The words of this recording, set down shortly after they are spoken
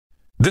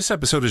This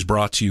episode is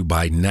brought to you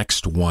by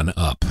Next One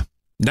Up.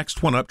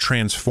 Next One Up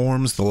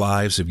transforms the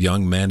lives of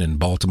young men in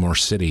Baltimore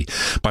City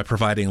by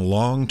providing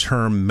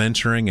long-term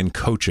mentoring and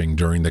coaching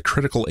during the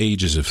critical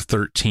ages of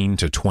 13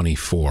 to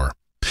 24.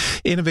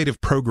 Innovative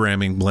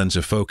programming blends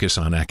a focus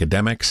on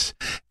academics,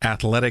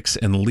 athletics,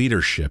 and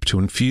leadership to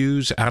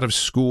infuse out of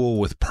school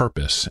with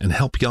purpose and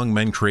help young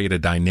men create a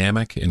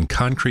dynamic and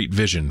concrete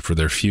vision for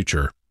their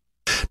future.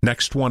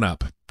 Next One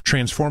Up,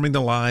 transforming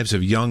the lives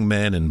of young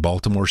men in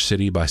Baltimore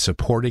City by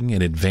supporting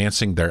and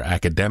advancing their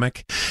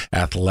academic,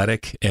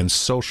 athletic, and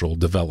social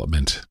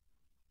development.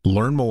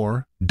 Learn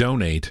more,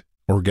 donate,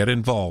 or get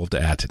involved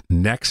at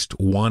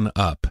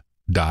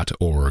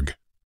nextoneup.org.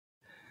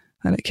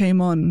 And it came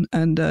on,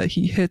 and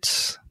he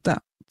hits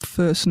that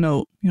first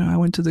note. You know, I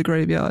went to the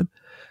graveyard,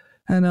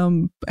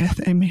 and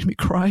it made me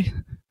cry.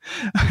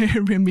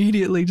 I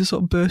immediately just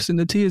sort of burst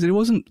into tears. It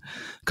wasn't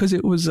because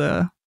it was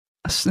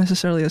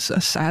necessarily a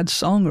sad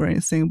song or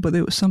anything, but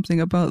there was something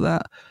about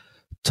that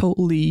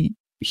totally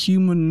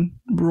human,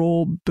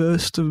 raw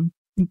burst of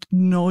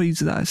noise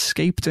that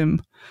escaped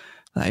him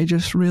that it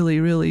just really,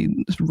 really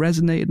just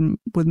resonated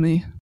with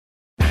me.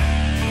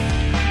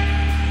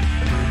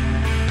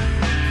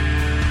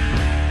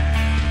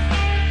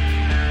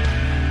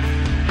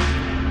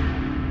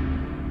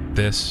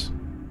 This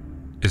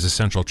is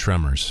Essential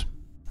Tremors.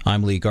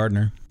 I'm Lee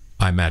Gardner.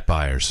 I'm Matt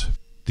Byers.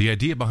 The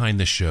idea behind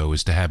this show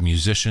is to have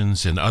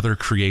musicians and other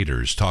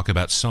creators talk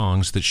about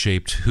songs that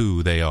shaped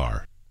who they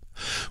are.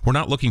 We're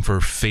not looking for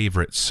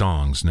favorite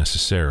songs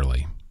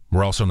necessarily.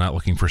 We're also not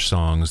looking for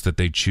songs that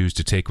they'd choose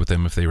to take with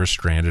them if they were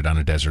stranded on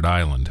a desert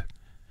island.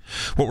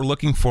 What we're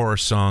looking for are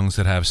songs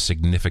that have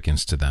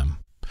significance to them,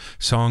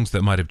 songs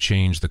that might have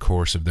changed the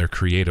course of their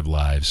creative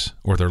lives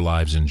or their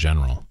lives in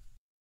general.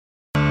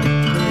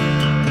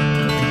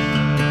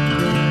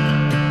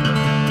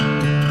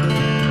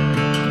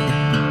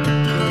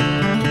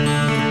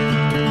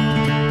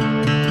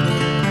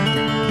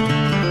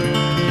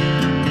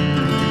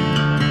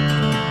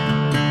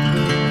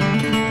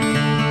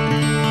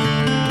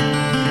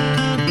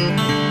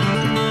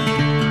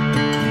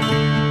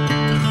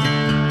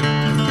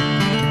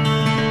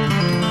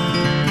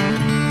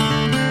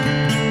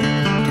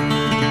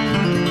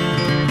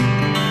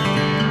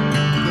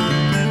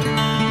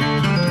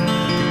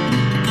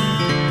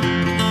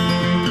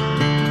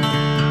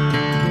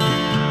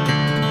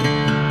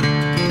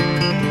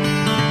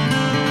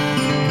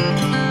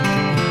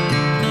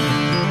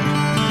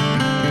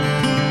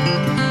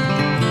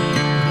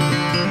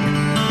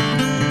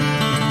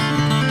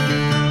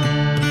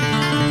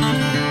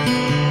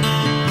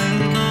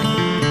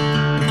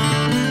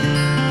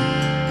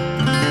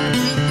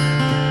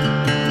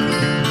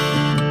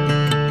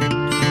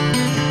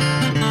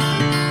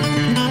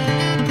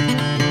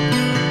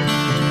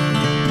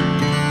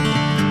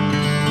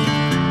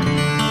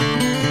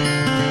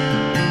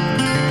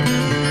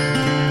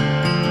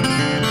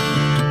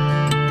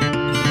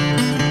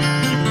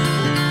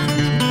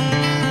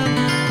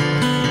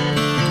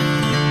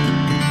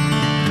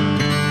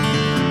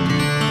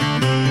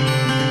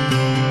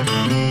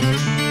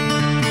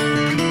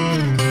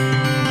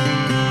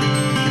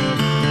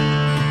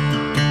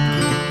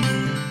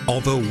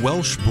 Although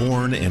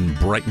Welsh-born and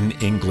Brighton,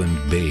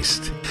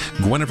 England-based,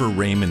 Gwynfor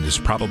Raymond is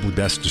probably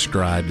best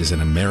described as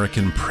an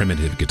American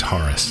primitive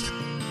guitarist.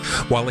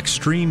 While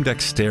extreme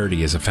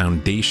dexterity is a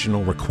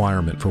foundational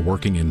requirement for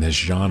working in this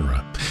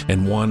genre,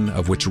 and one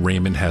of which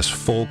Raymond has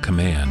full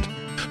command,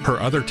 her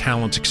other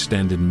talents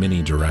extend in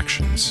many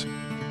directions.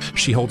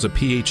 She holds a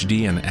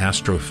PhD in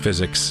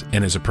astrophysics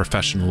and is a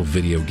professional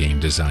video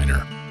game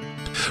designer.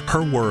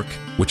 Her work,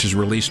 which is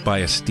released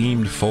by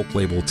esteemed folk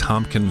label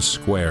Tompkins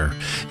Square,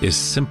 is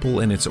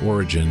simple in its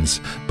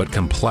origins, but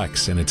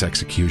complex in its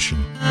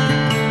execution.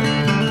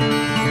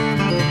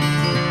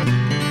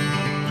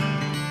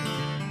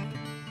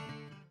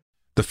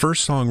 The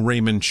first song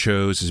Raymond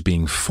chose as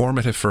being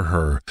formative for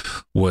her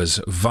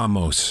was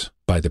Vamos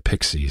by the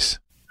Pixies.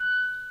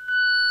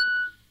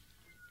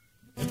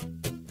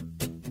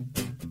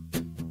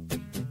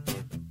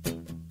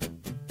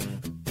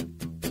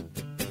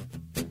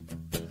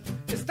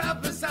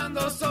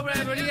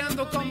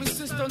 Sobreviviendo con mi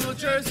sister New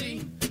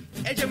Jersey.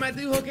 Ella me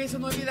dijo que es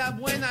una vida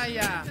buena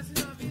ya.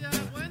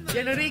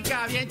 Bien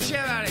rica, bien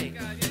chévere.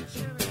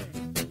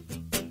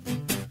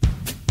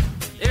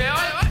 Y me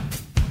voy.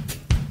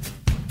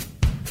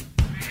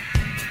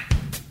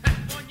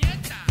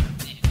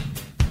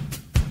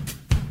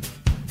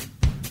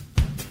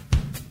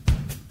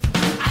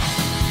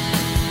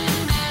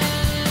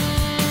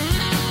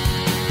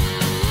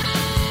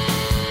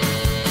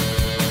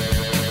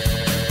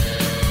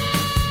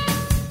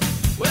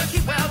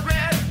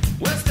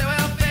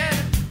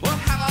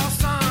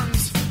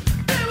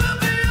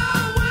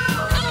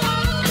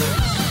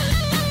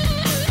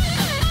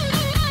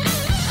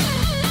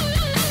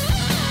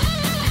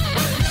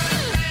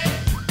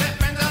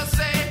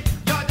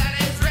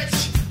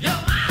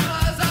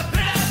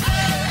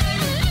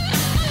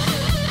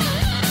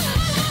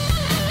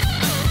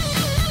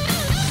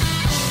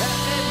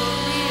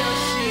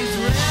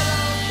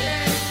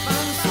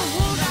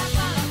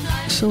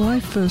 So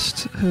I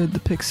first heard the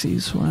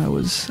Pixies when I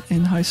was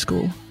in high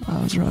school.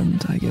 I was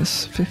around, I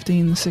guess,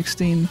 15,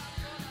 16.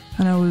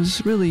 And I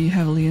was really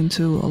heavily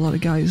into a lot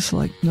of guys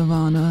like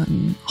Nirvana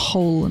and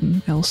Hole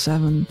and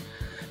L7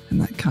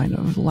 and that kind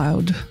of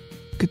loud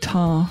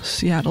guitar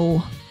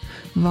Seattle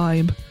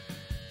vibe.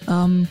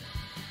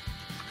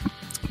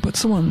 But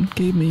someone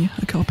gave me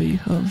a copy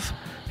of,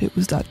 it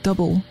was that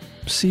double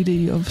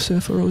CD of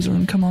Surfer Rosa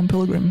and Come On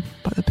Pilgrim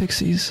by the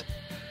Pixies.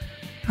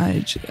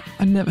 I'd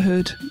never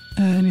heard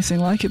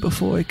anything like it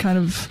before.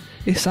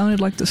 It sounded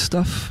like the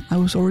stuff I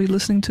was already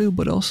listening to,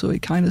 but also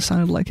it kind of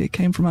sounded like it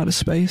came from outer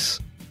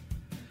space.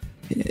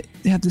 It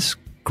had this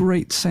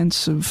great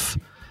sense of,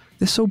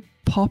 they're so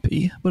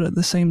poppy, but at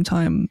the same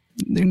time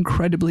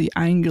incredibly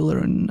angular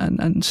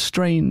and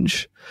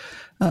strange.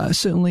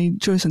 Certainly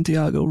Joey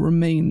Santiago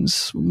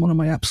remains one of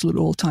my absolute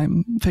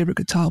all-time favorite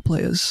guitar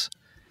players.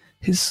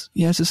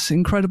 He has this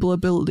incredible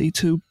ability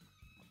to,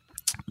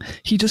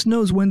 he just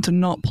knows when to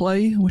not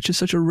play, which is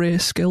such a rare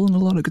skill in a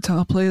lot of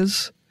guitar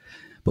players.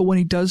 But when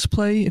he does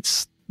play,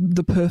 it's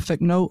the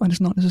perfect note, and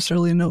it's not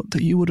necessarily a note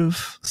that you would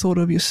have thought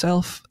of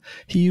yourself.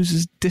 He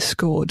uses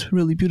discord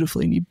really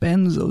beautifully, and he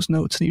bends those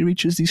notes, and he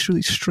reaches these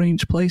really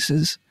strange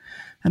places,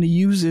 and he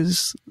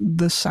uses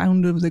the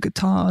sound of the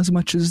guitar as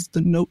much as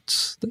the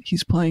notes that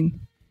he's playing.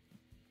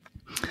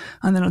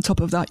 And then on top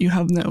of that, you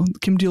have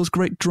Kim Deal's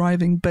great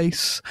driving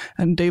bass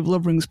and Dave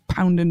Lovering's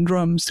pounding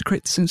drums to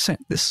create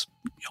this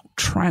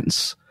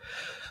trance.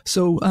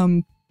 So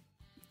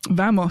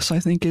Vamos, I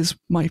think, is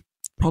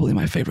probably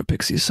my favorite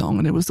Pixies song,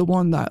 and it was the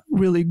one that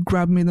really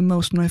grabbed me the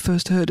most when I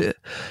first heard it,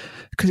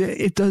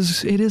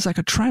 because it is like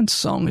a trance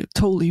song. It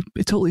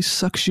totally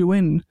sucks you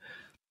in.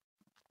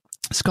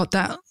 It's got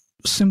that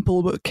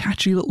simple but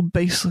catchy little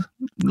bass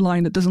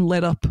line that doesn't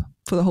let up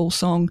for the whole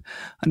song,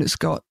 and it's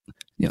got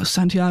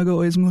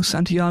Santiago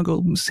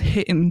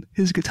hitting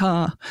his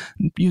guitar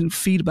and using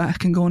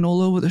feedback and going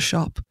all over the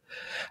shop,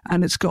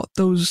 and it's got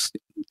those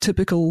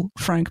typical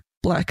Frank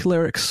Black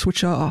lyrics,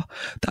 which are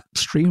that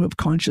stream of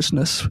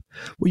consciousness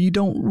where you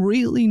don't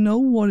really know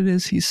what it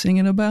is he's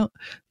singing about.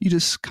 You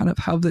just kind of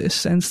have this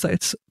sense that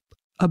it's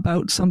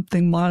about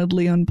something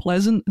mildly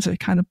unpleasant, so it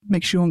kind of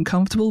makes you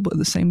uncomfortable, but at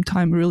the same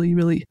time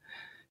it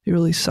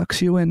really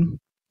sucks you in.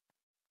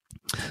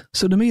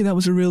 So to me, that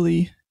was a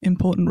really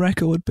important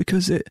record,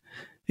 because it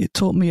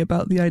taught me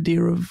about the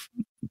idea of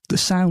the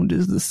sound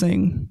is the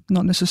thing,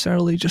 not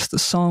necessarily just the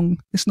song.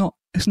 It's not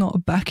a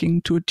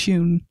backing to a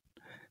tune.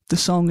 The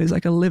sound is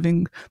like a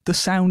living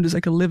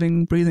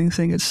breathing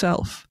thing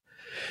itself.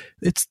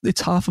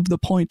 It's half of the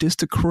point is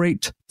to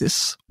create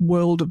this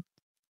world of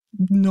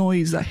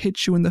noise that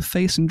hits you in the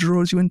face and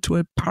draws you into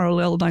a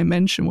parallel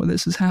dimension where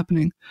this is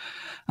happening.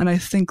 And I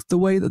think the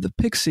way that the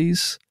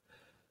Pixies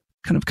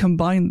kind of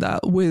combined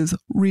that with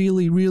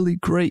really, really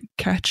great,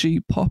 catchy,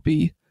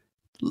 poppy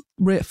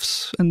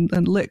riffs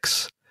and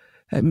licks,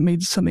 it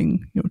made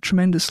something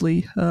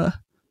tremendously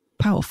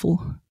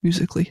powerful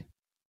musically.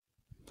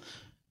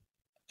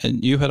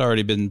 And you had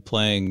already been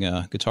playing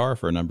guitar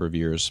for a number of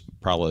years,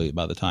 probably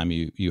by the time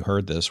you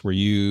heard this. Were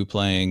you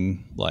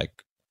playing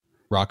like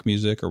rock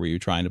music, or were you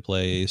trying to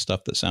play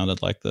stuff that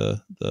sounded like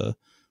the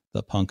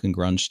punk and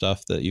grunge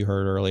stuff that you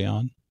heard early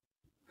on?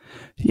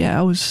 Yeah,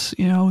 I was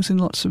in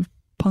lots of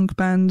punk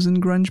bands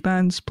and grunge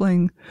bands,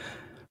 playing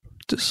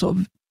just sort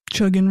of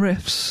chugging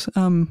riffs.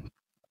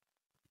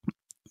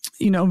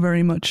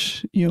 Very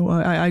much.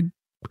 I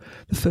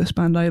the first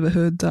band I ever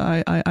heard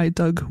that I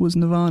dug was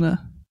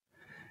Nirvana.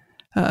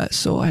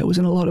 So I was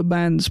in a lot of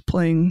bands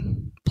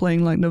playing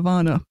like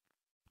Nirvana.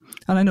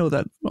 And I know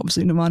that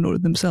obviously Nirvana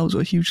themselves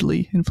were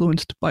hugely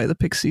influenced by the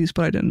Pixies,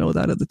 but I didn't know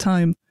that at the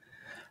time.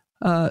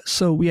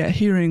 So yeah,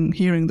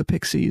 hearing the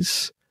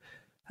Pixies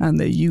and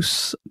their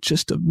use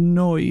just of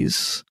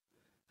noise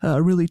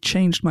really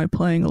changed my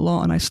playing a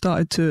lot. And I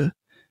started to,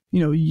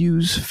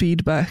 use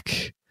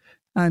feedback,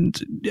 and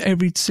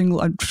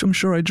I'm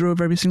sure I drove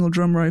every single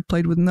drummer I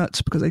played with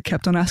nuts, because I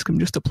kept on asking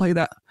them just to play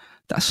that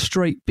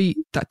straight beat,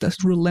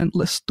 that's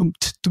relentless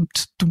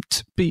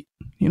beat,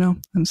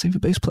 and same for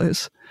bass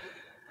players.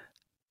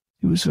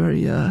 It was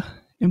very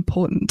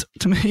important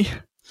to me.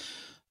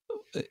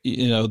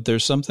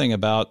 There's something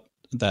about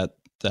that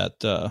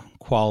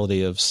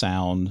quality of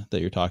sound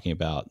that you're talking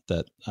about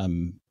that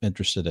I'm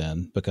interested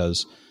in,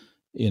 because,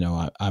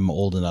 I'm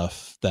old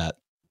enough that,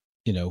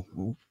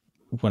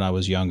 when I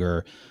was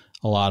younger,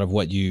 a lot of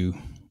what you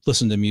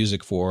listened to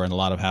music for and a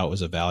lot of how it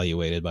was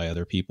evaluated by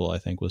other people, I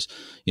think, was,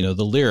 the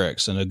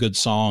lyrics. And a good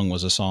song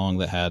was a song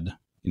that had,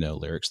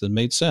 lyrics that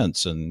made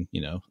sense and,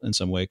 in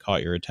some way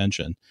caught your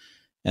attention.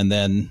 And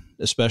then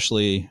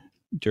especially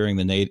during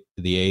the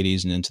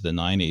 80s and into the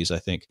 90s, I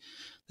think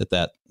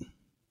that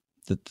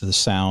the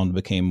sound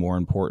became more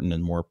important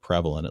and more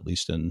prevalent, at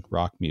least in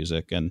rock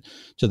music, and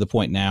to the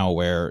point now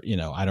where,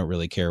 I don't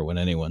really care what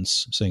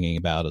anyone's singing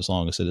about, as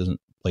long as it isn't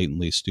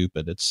blatantly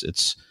stupid.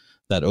 It's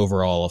that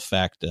overall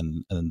effect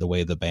and the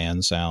way the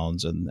band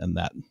sounds and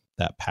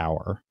that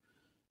power.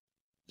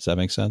 Does that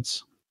make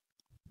sense?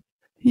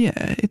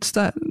 Yeah, it's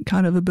that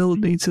kind of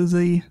ability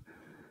to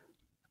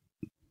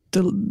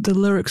the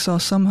lyrics are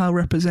somehow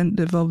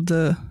representative of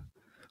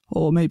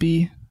or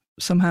maybe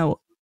somehow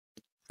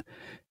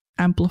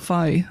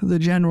amplify the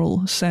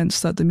general sense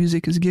that the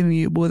music is giving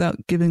you without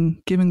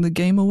giving the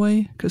game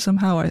away. Because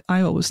somehow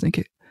I always think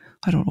it.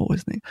 I don't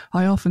always think.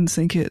 I often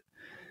think it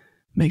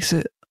makes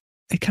it.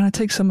 It kind of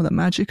takes some of the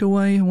magic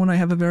away when I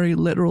have a very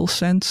literal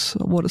sense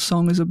of what a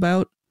song is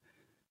about.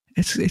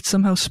 It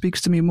somehow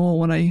speaks to me more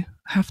when I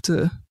have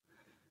to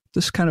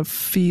just kind of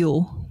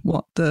feel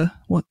what the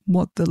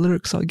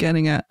lyrics are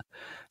getting at,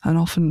 and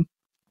often,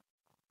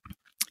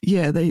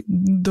 yeah,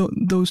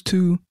 those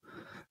two,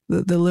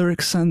 the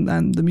lyrics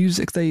and the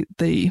music, they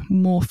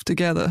morph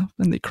together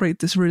and they create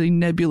this really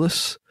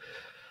nebulous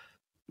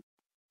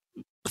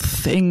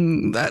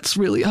thing that's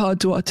really hard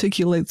to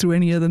articulate through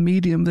any other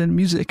medium than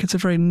music. It's a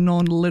very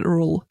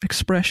non-literal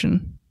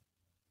expression.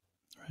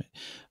 Right.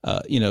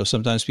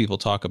 Sometimes people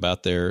talk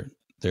about their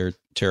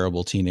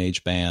terrible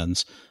teenage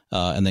bands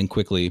and then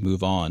quickly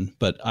move on.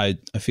 But I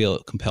feel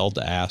compelled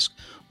to ask,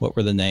 what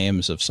were the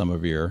names of some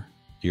of your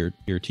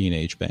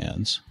teenage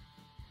bands?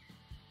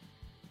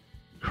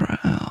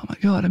 Oh my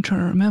God, I'm trying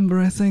to remember.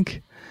 I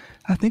think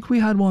we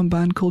had one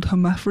band called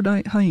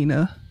Hermaphrodite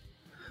Hyena,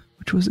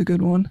 which was a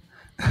good one.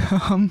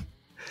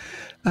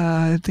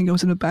 I think I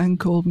was in a band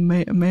called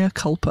Mea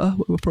Culpa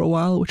for a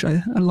while, which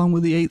along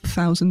with the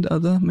 8,000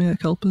 other Mea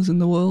Culpas in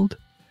the world.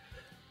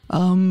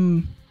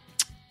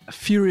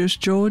 Furious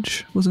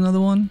George was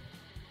another one.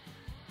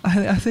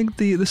 I think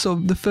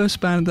the first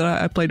band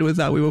that I played with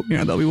I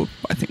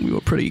think we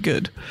were pretty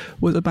good,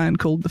 was a band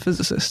called The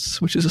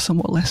Physicists, which is a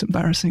somewhat less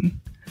embarrassing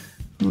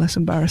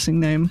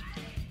name.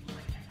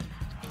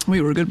 We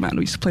were a good band.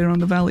 We used to play around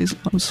the valleys.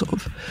 I was sort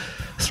of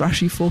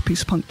thrashy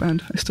 4-piece punk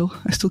band. I still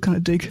kind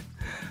of dig.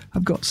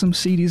 I've got some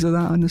CDs of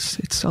that, and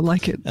I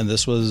like it. And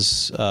this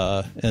was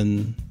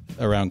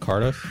around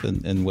Cardiff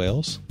in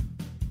Wales.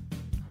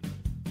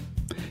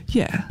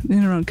 Yeah, in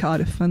and around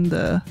Cardiff and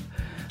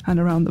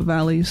around the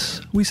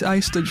valleys. I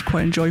used to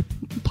quite enjoy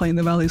playing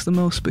the valleys the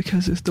most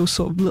because it's those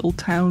sort of little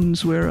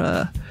towns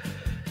where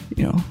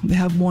they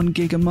have one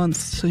gig a month,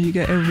 so you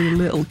get every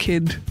little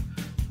kid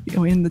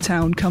in the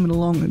town coming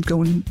along and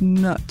going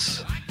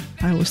nuts.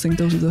 I always think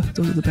those are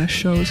the best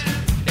shows.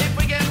 If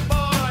we get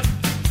bored,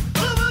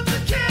 move up to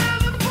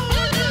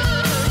California.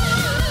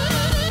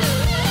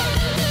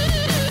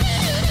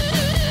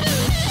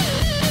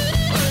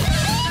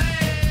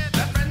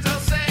 My friends all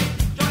say,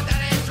 your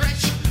daddy's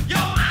rich, your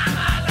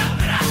mama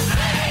love it, I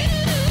say.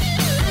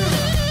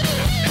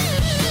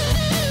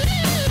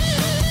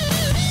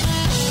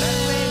 That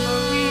lady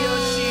Maria,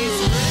 she's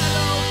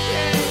real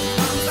okay.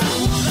 I'm the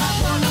fool that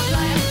wanna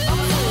play. I'm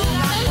the fool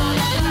that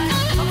wanna play.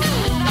 I'm the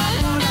fool that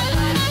wanna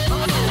play.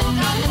 I'm the fool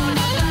that wanna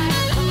play.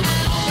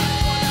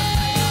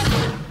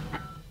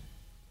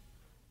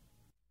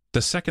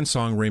 The second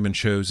song Raymond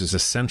chose as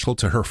essential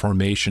to her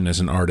formation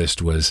as an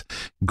artist was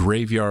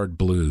Graveyard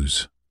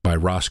Blues by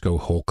Roscoe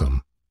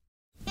Holcomb.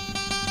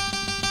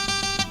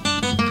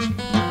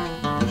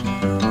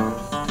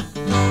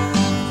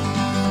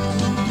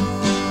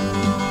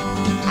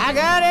 I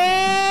got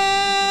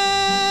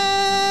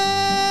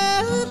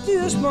up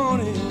this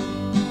morning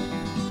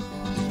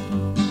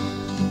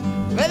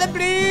with the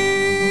blues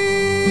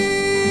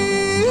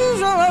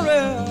all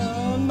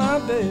around my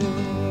bed.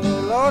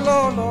 Lord,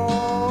 Lord,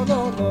 Lord,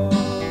 Lord, Lord.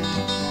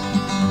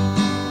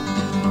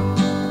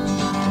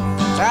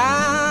 So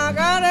I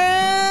got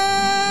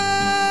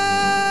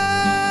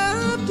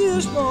up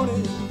this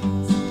morning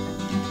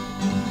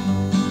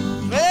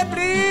with the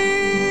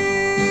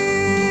blues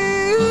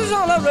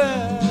all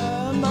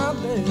around my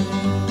bed.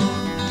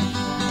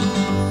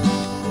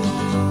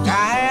 I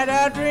had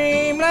a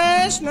dream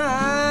last night,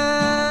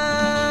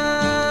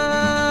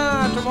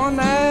 the one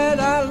that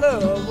I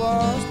loved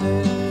was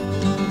dead.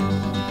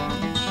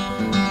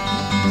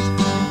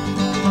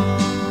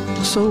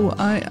 So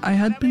I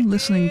had been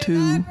listening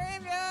to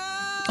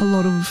a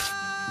lot of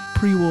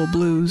pre-war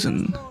blues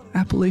and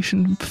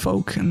Appalachian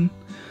folk and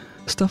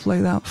stuff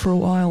like that for a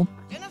while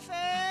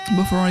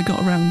before I got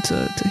around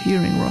to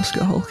hearing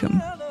Roscoe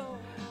Holcomb.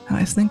 And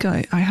I think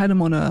I had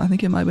him on I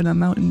think it might have been a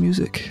Mountain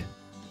Music.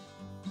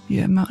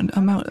 Yeah,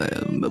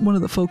 one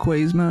of the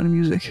Folkways Mountain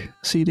Music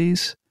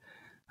CDs.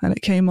 And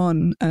it came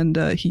on, and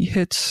he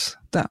hits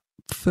that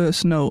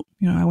first note.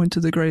 I went to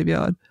the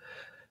graveyard,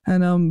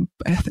 and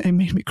it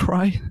made me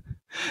cry.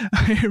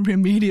 I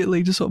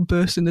immediately just sort of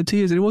burst into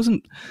tears. It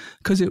wasn't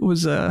because it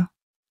was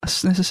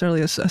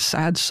necessarily a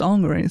sad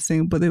song or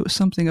anything, but there was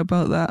something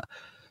about that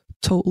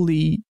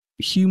totally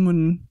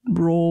human,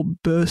 raw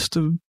burst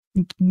of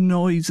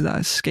noise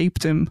that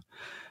escaped him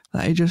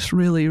that it just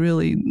really,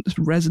 really just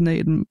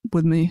resonated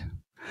with me.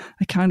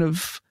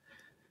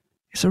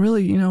 It's a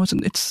really,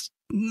 it's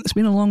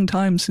been a long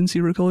time since he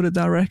recorded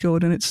that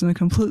record, and it's in a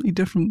completely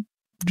different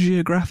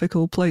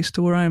geographical place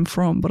to where I'm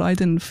from, but I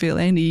didn't feel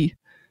any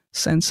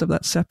sense of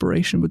that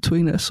separation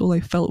between us. All I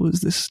felt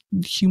was this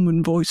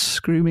human voice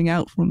screaming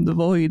out from the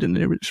void, and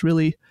it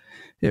really,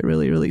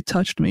 really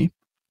touched me.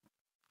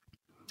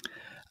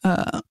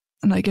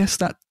 And I guess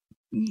that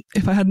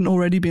if I hadn't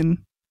already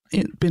been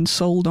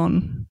sold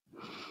on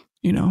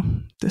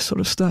this sort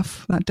of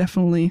stuff. That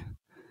definitely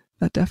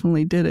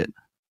did it.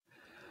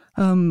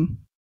 And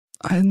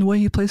the way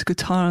he plays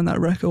guitar on that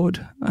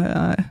record,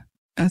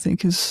 I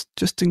think is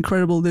just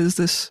incredible.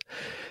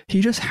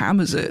 He just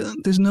hammers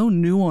it. There's no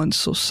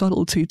nuance or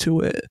subtlety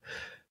to it.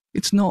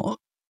 It's not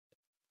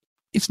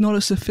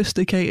a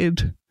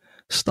sophisticated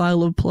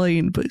style of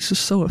playing, but it's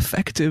just so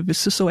effective.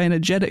 It's just so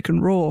energetic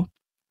and raw.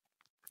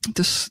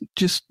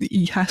 Just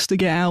he has to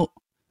get out.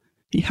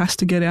 He has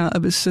to get out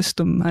of his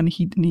system, and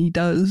he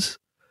does.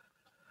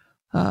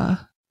 And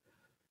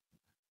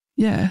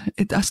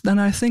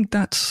I think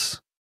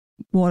that's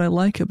what I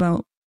like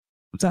about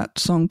that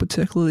song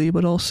particularly,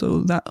 but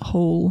also that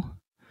whole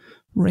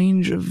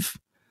range of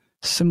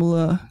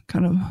similar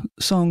kind of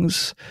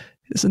songs.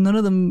 Is that none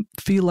of them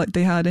feel like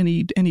they had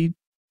any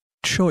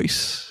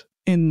choice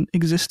in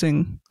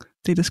existing.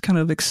 They just kind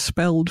of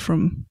expelled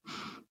from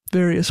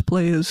various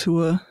players who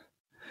were,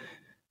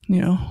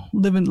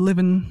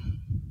 living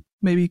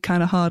maybe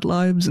kind of hard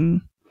lives,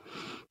 and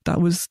that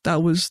was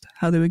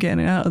how they were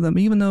getting it out of them.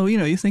 Even though,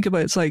 you think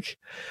about it,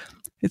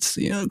 it's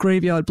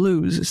Graveyard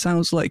Blues. It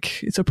sounds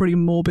like it's a pretty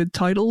morbid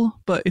title,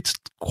 but it's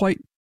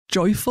quite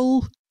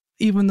joyful,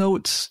 even though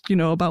it's,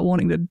 about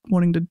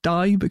wanting to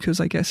die because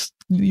I guess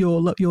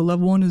your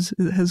loved one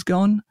has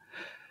gone.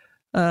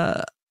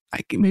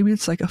 Maybe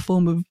it's like a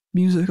form of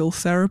musical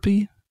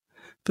therapy,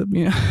 but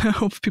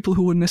of people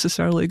who wouldn't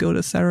necessarily go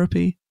to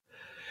therapy.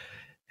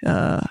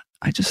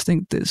 I just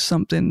think there's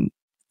something.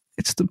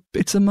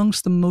 It's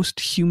amongst the most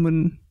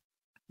human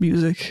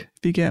music,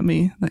 if you get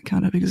me, that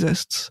kind of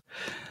exists.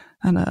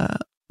 And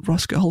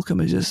Roscoe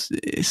Holcomb is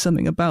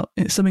something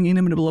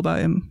inimitable about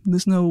him.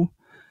 There's no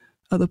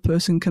other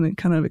person can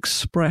kind of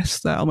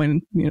express that. I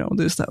mean,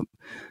 there's that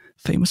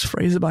famous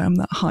phrase about him,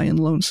 that high and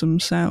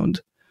lonesome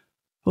sound,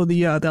 or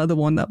the other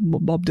one that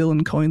Bob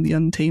Dylan coined, the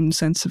untamed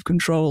sense of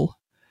control.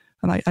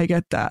 And I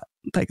get that.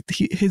 Like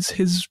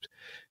his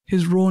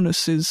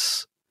rawness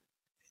is.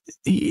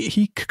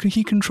 He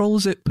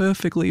controls it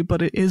perfectly,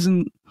 but it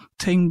isn't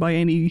tamed by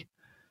any,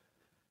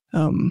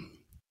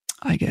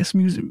 I guess,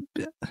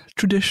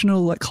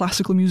 traditional like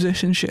classical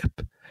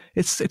musicianship.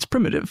 It's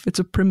primitive. It's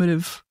a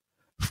primitive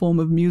form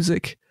of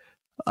music,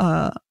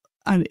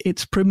 and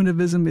its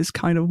primitivism is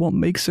kind of what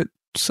makes it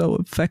so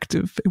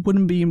effective. It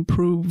wouldn't be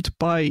improved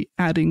by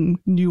adding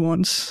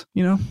nuance,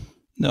 No,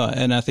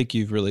 and I think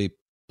you've really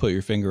put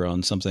your finger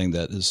on something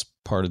that is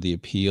part of the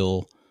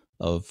appeal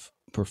of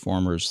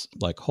performers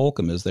like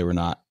Holcomb, is they were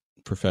not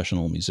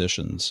professional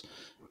musicians.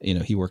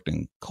 He worked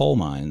in coal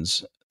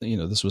mines.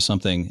 This was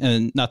something,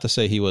 and not to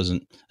say he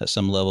wasn't at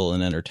some level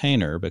an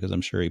entertainer, because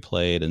I'm sure he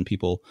played and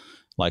people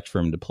liked for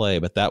him to play,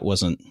 but that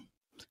wasn't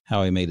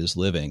how he made his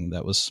living.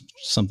 That was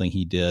something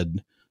he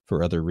did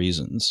for other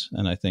reasons.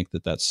 And I think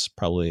that that's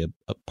probably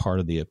a part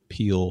of the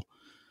appeal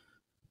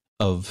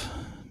of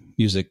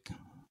music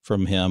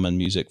from him and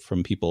music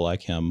from people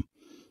like him,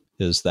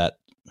 is that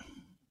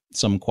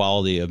some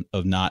quality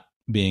of not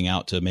being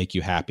out to make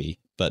you happy,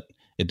 but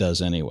it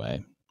does anyway.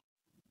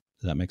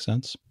 Does that make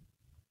sense?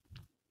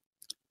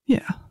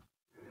 Yeah.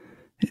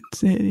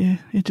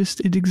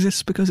 It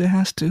exists because it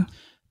has to.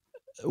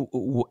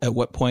 At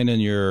what point in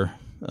your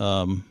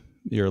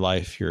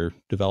life, your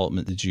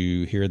development, did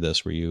you hear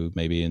this? Were you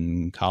maybe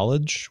in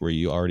college? Were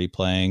you already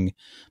playing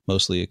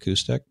mostly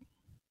acoustic?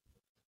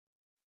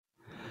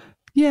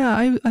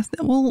 Yeah,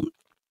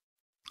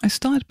 I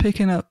started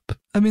picking up.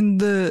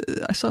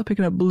 I started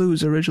picking up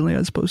blues originally,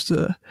 as opposed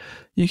to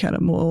kind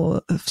of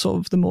more sort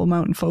of the more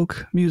mountain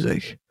folk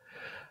music.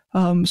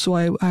 So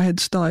I had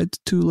started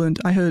to learn.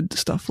 I heard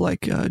stuff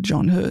like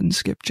John Hurt and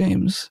Skip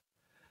James.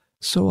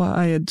 So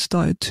I had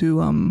started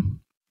to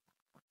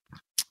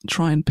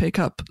try and pick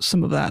up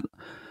some of that,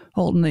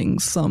 alternating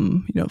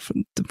some,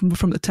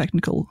 from the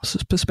technical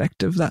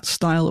perspective, that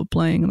style of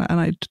playing. And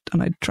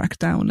I tracked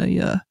down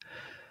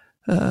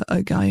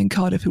a guy in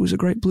Cardiff who was a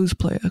great blues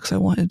player, because I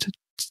wanted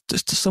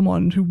just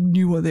someone who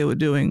knew what they were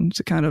doing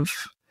to kind of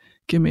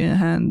give me a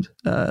hand,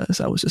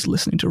 as I was just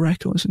listening to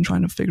records and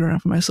trying to figure it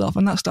out for myself.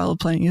 And that style of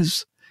playing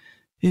is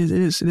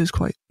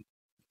quite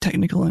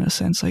technical in a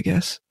sense, I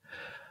guess.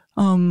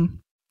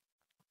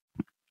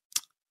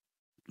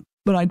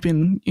 But I'd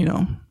been,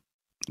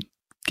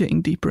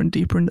 getting deeper and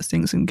deeper into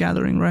things and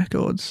gathering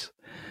records.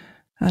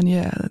 And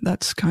yeah,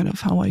 that's kind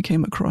of how I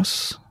came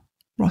across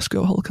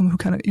Roscoe Holcomb,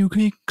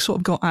 he sort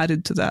of got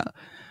added to that,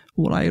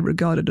 what I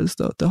regarded as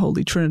the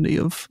holy trinity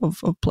of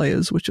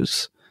players, which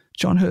is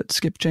John Hurt,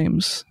 Skip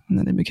James, and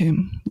then it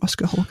became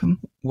Roscoe Holcomb.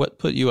 What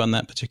put you on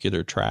that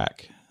particular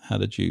track? How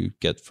did you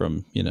get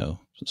from,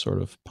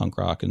 sort of punk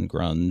rock and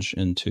grunge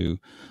into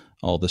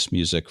all this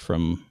music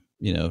from,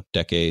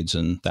 decades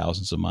and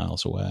thousands of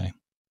miles away?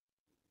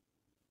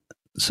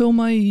 So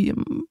my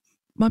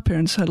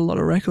parents had a lot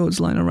of records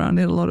lying around.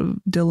 They had a lot of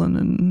Dylan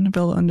and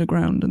Velvet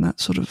Underground and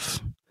that sort of,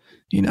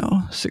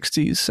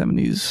 60s,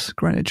 70s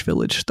Greenwich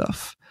Village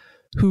stuff,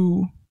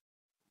 who,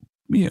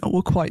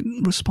 were quite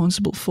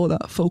responsible for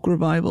that folk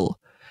revival.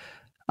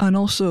 And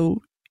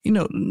also,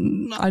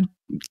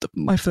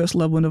 my first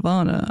love was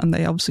Nirvana, and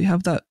they obviously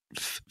have that,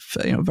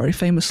 very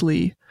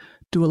famously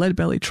do a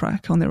Leadbelly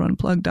track on their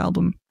Unplugged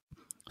album.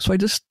 So I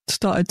just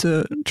started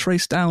to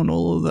trace down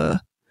all of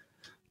the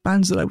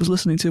bands that I was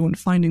listening to and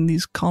finding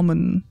this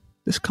common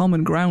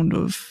ground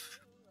of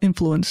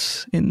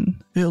influence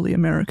in early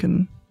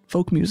American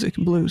folk music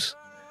and blues.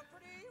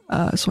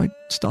 So I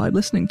started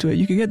listening to it.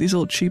 You could get these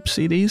old cheap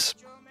CDs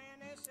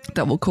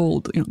that were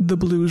called, The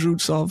Blues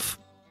Roots of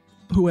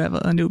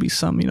whoever, and it would be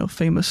some,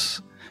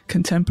 famous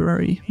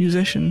contemporary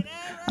musician.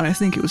 And I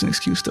think it was an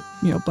excuse to,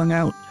 bung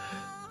out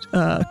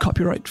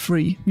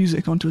copyright-free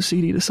music onto a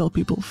CD to sell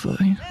people for,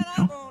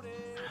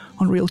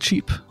 on real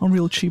cheap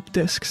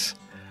discs.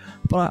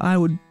 But I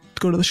would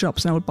go to the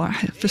shops and I would buy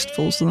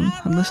fistfuls of them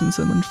and listen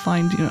to them and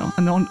find,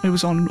 it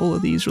was on all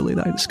of these really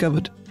that I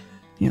discovered,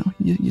 your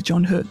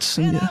John Hurts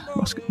and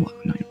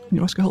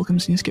your Oscar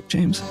Holcombs and your Skip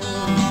James.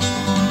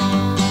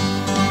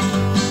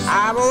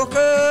 I woke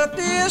up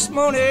this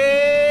morning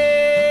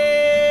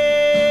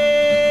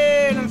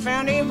and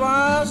found it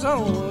was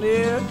only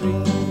a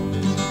dream.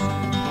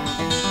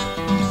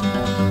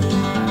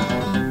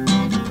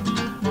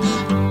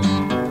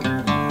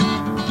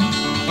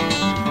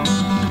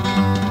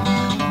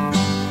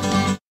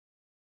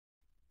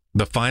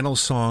 The final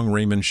song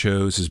Raymond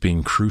chose as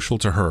being crucial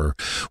to her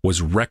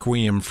was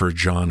Requiem for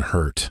John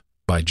Hurt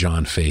by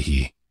John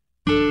Fahey.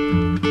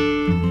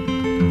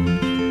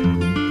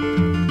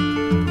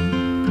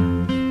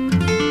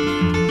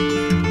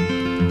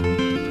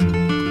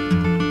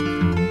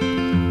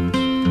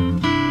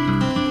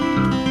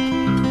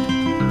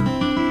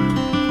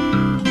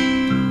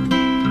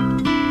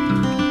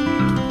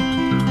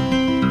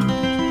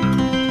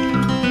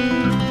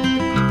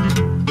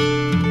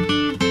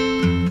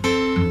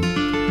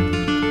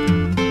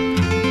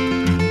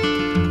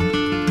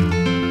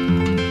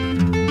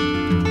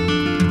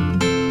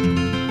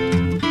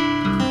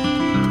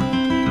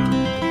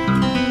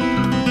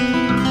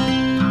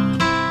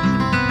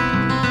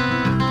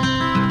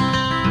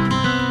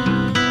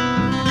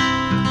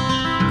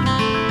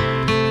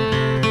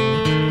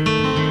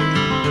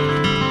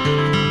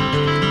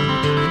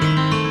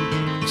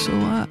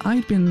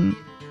 I'd been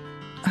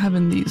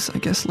having these, I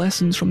guess,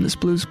 lessons from this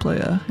blues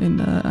player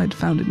I'd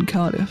found in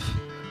Cardiff,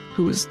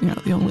 who was,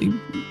 the only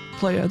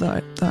player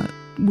that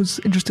was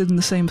interested in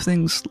the same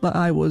things that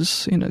I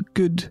was in a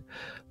good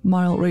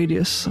mile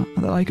radius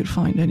that I could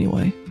find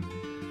anyway.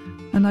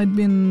 And I'd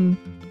been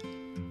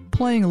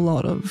playing a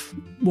lot of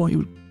what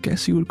you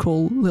would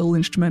call little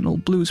instrumental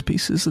blues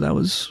pieces that I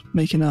was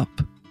making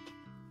up,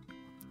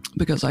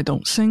 because I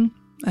don't sing,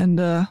 and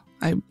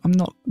I'm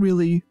not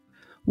really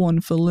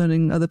one for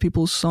learning other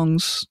people's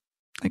songs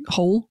like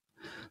whole,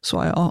 so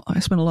I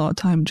spent a lot of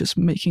time just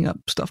making up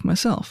stuff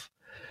myself.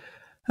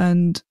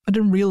 And I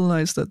didn't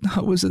realize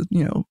that was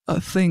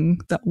a thing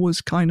that was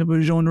kind of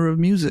a genre of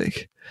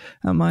music.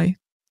 And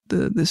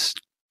this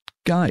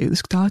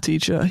guitar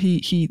teacher,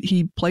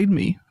 he played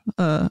me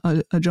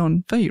a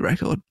John Fahey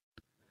record.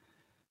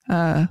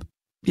 And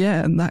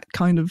that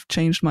kind of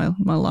changed my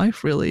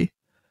life really.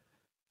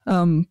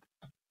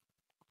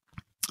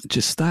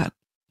 Just that.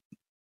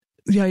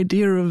 The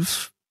idea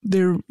of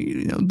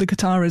the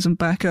guitar isn't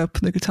backup,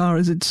 the guitar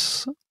is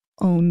its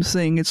own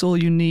thing, it's all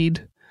you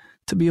need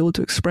to be able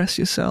to express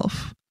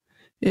yourself.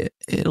 It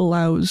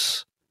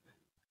allows,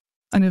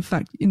 and in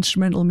fact,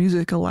 instrumental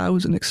music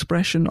allows an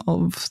expression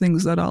of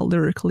things that are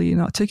lyrically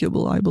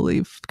inarticulable, I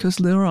believe, because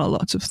there are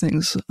lots of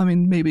things. I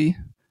mean, maybe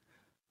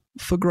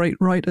for great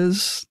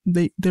writers,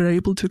 they're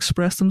able to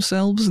express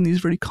themselves in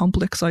these very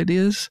complex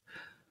ideas,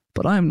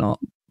 but I'm not.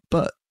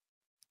 But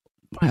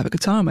when I have a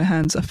guitar in my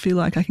hands, I feel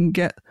like I can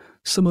get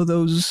some of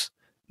those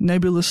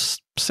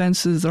nebulous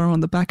senses that are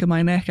on the back of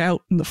my neck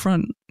out in the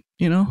front,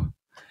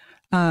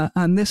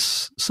 and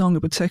this song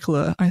in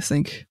particular, I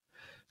think,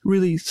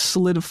 really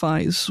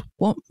solidifies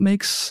what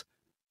makes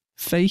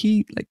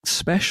Fahey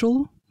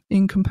special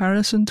in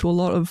comparison to a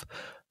lot of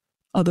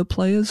other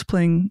players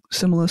playing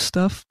similar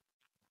stuff.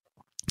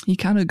 He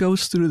kind of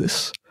goes through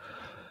this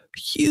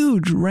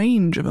huge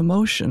range of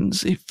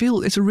emotions.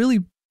 It's a really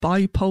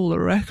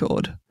bipolar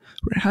record,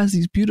 where it has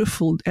these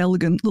beautiful,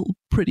 elegant, little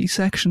pretty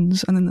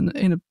sections, and then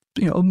in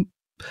a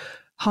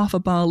half a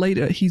bar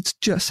later, he's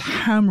just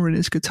hammering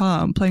his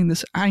guitar and playing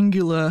this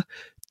angular,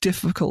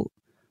 difficult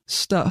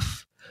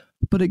stuff.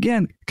 But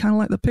again, kind of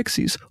like the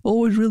Pixies,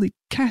 always really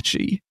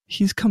catchy.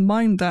 He's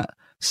combined that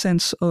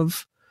sense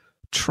of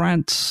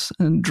trance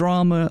and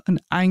drama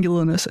and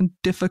angularness and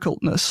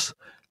difficultness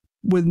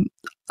with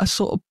a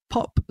sort of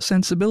pop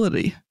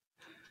sensibility.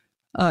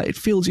 It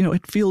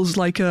feels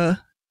like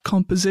a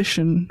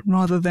composition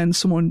rather than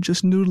someone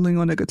just noodling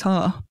on a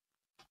guitar.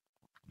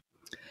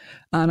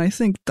 And I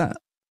think that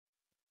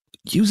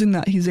using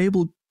that, he's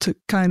able to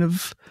kind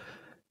of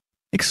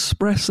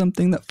express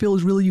something that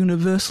feels really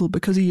universal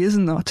because he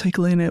isn't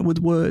articulating it with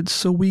words.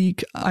 So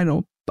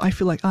I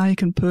feel like I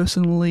can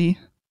personally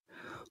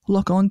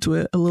lock onto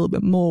it a little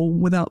bit more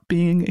without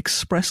being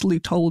expressly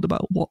told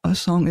about what a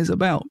song is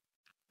about.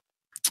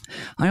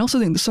 I also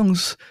think the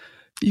songs,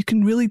 you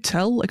can really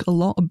tell a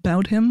lot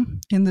about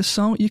him in this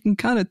song. You can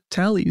kind of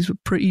tell he's a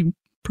pretty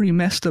pretty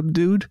messed up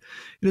dude.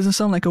 He doesn't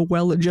sound like a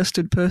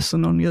well-adjusted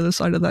person on the other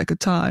side of that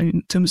guitar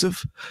in terms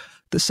of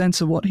the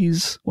sense of what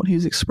he's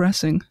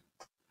expressing.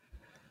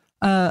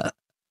 And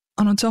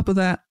on top of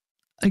that,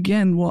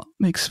 again, what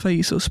makes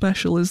Fahey so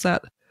special is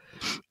that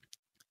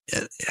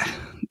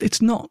it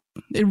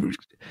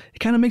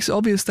kind of makes it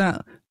obvious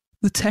that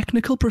the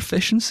technical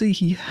proficiency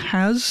he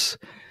has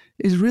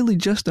is really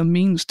just a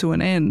means to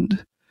an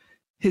end.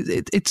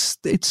 It's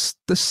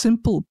the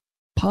simple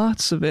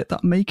parts of it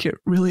that make it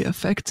really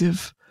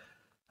effective.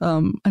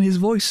 And his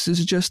voice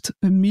is just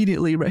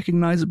immediately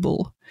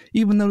recognizable.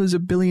 Even though there's a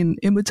billion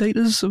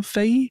imitators of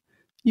Fahey,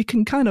 you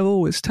can kind of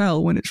always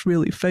tell when it's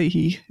really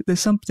Fahey. There's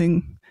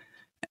something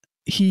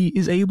he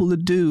is able to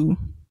do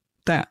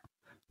that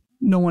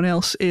no one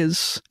else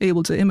is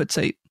able to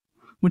imitate,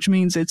 which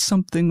means it's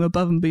something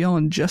above and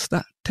beyond just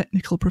that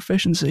technical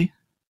proficiency.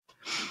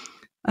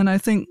 And I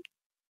think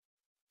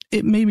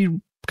it made me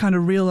kind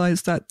of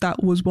realize that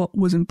that was what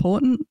was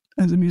important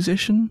as a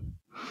musician,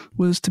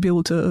 was to be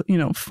able to,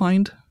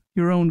 find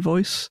your own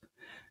voice,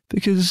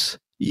 because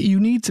you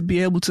need to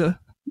be able to,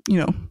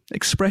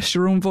 express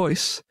your own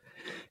voice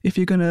if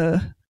you're going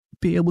to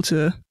be able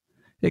to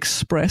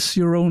express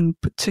your own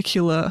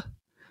particular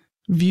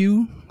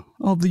view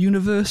of the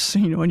universe,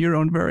 and your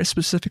own very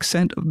specific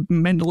set of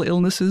mental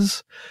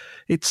illnesses.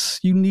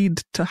 You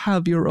need to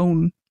have your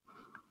own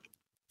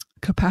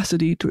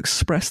capacity to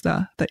express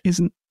that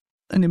isn't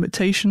an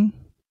imitation,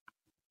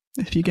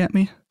 if you get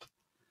me.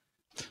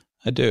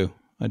 I do.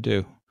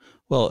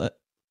 Well,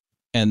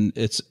 and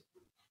it's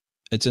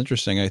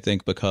interesting, I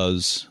think,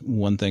 because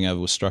one thing I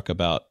was struck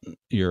about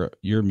your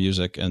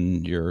music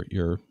and your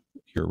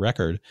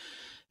record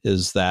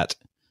is that,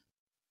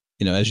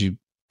 as you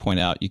point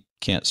out, you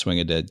can't swing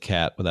a dead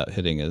cat without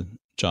hitting a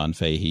John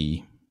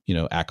Fahey,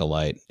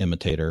 acolyte,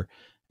 imitator.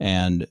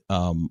 And,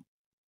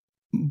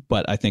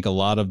 but I think a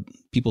lot of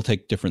people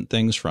take different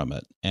things from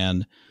it.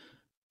 And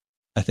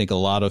I think a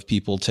lot of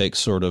people take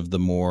sort of the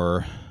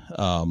more,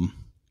 I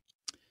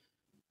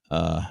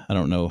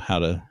don't know how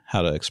to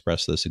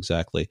express this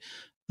exactly,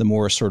 the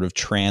more sort of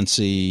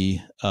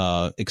trancy,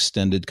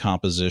 extended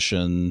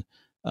composition,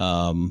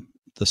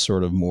 the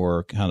sort of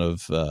more kind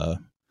of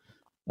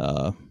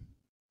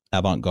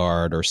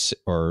avant-garde or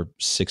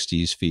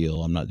 60s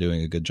feel. I'm not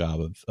doing a good job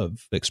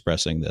of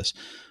expressing this,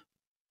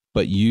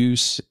 but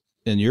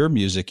in your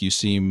music, you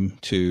seem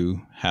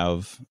to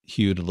have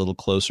hewed a little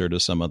closer to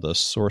some of the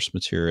source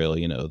material.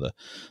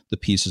 The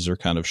pieces are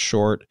kind of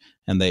short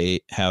and they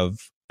have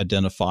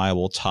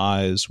identifiable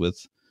ties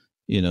with,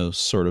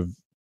 sort of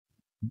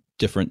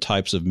different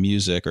types of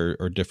music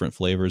or different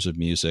flavors of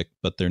music,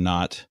 but they're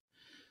not,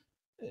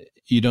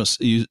 you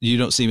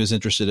don't seem as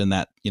interested in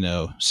that,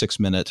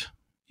 6-minute,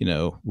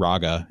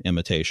 raga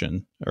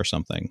imitation or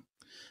something.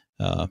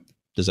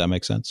 Does that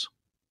make sense?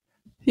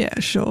 Yeah,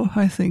 sure.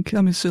 I think,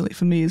 certainly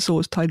for me, it's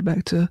always tied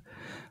back to,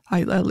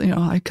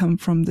 I come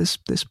from this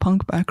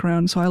punk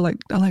background, so I like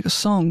a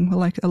song. I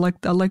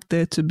like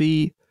there to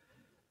be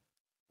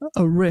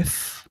a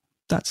riff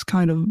that's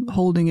kind of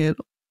holding it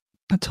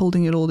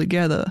all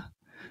together,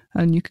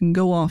 and you can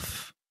go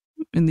off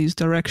in these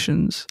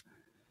directions,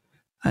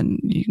 and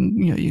you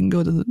can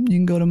go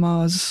to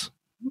Mars,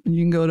 and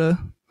you can go to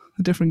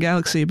a different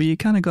galaxy, but you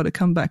kind of got to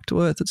come back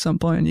to Earth at some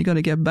point, and you got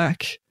to get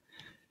back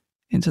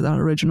into that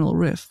original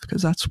riff,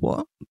 because that's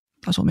what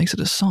makes it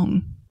a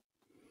song.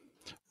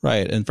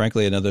 Right. And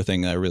frankly, another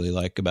thing I really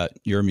like about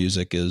your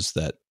music is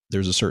that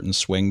there's a certain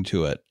swing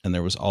to it. And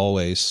there was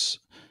always,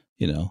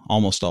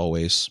 almost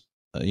always,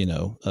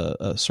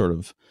 a sort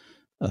of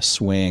a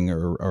swing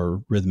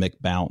or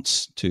rhythmic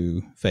bounce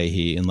to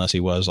Fahey, unless he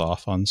was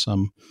off on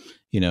some,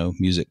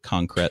 music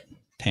concrete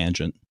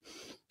tangent.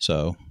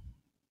 So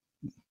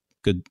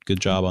good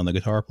job on the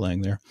guitar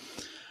playing there.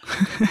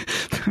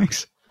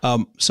 Thanks.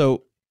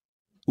 So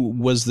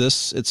was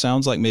this, it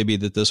sounds like maybe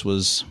that this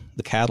was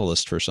the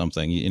catalyst for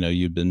something.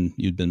 You'd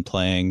been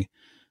playing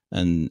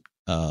and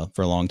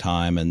for a long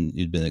time, and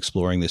you'd been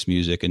exploring this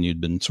music, and you'd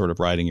been sort of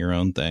writing your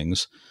own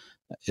things.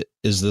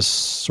 Is this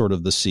sort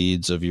of the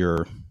seeds of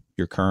your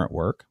current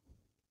work?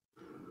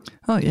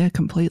 Oh yeah,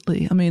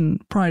 completely.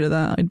 Prior to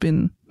that, I'd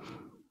been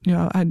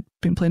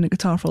playing the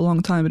guitar for a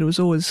long time, but it was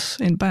always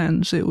in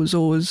bands. It was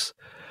always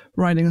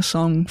writing a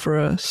song for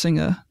a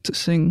singer to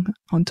sing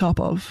on top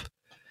of.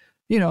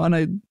 And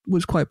I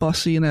was quite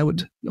bossy, and I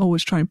would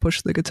always try and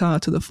push the guitar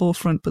to the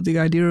forefront. But the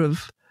idea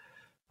of,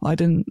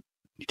 you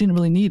didn't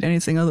really need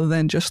anything other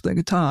than just the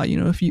guitar.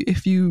 If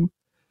you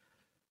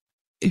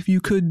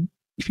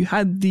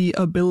had the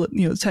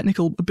ability, the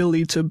technical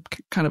ability to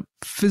kind of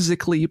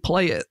physically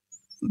play it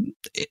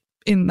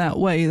in that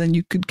way, then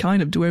you could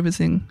kind of do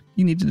everything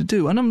you needed to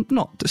do. And I'm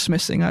not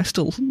dismissing. I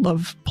still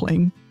love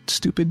playing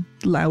stupid,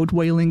 loud,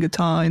 wailing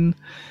guitar in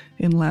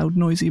loud,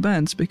 noisy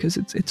bands, because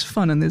it's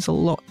fun, and there's a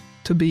lot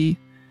to be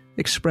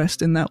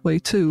expressed in that way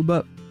too.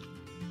 But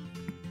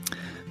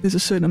there's a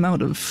certain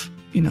amount of,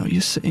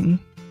 you're sitting,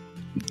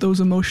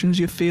 those emotions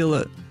you feel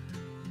at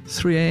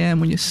 3 a.m.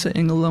 when you're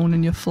sitting alone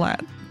in your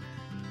flat,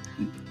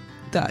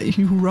 that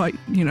you write,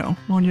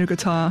 on your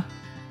guitar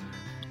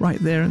right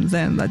there and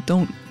then that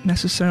don't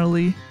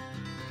necessarily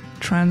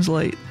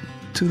translate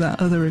to that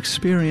other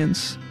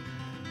experience.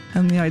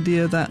 And the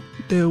idea that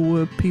there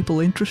were people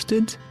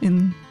interested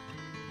in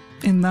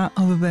that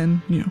other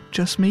than, you know,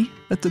 just me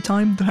at the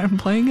time that I'm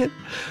playing it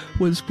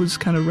was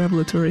kind of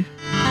revelatory.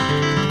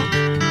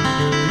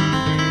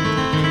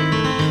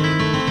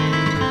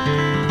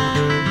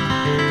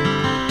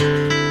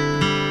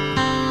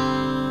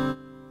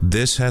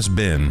 This has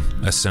been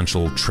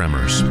Essential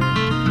Tremors.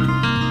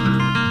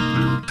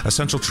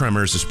 Essential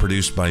Tremors is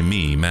produced by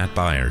me, Matt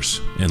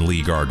Byers, and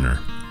Lee Gardner.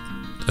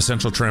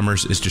 Essential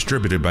Tremors is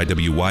distributed by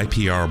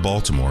WYPR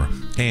Baltimore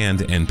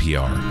and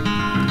NPR.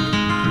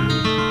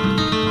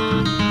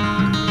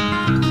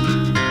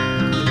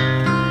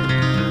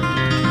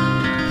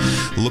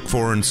 Look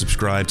for and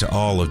subscribe to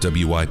all of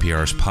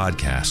WYPR's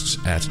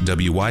podcasts at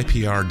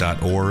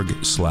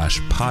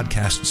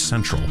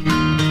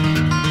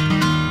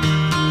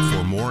wypr.org/podcastcentral.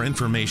 For more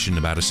information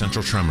about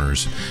Essential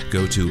Tremors,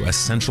 go to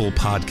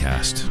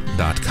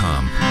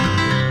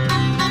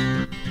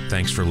essentialpodcast.com.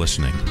 Thanks for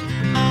listening.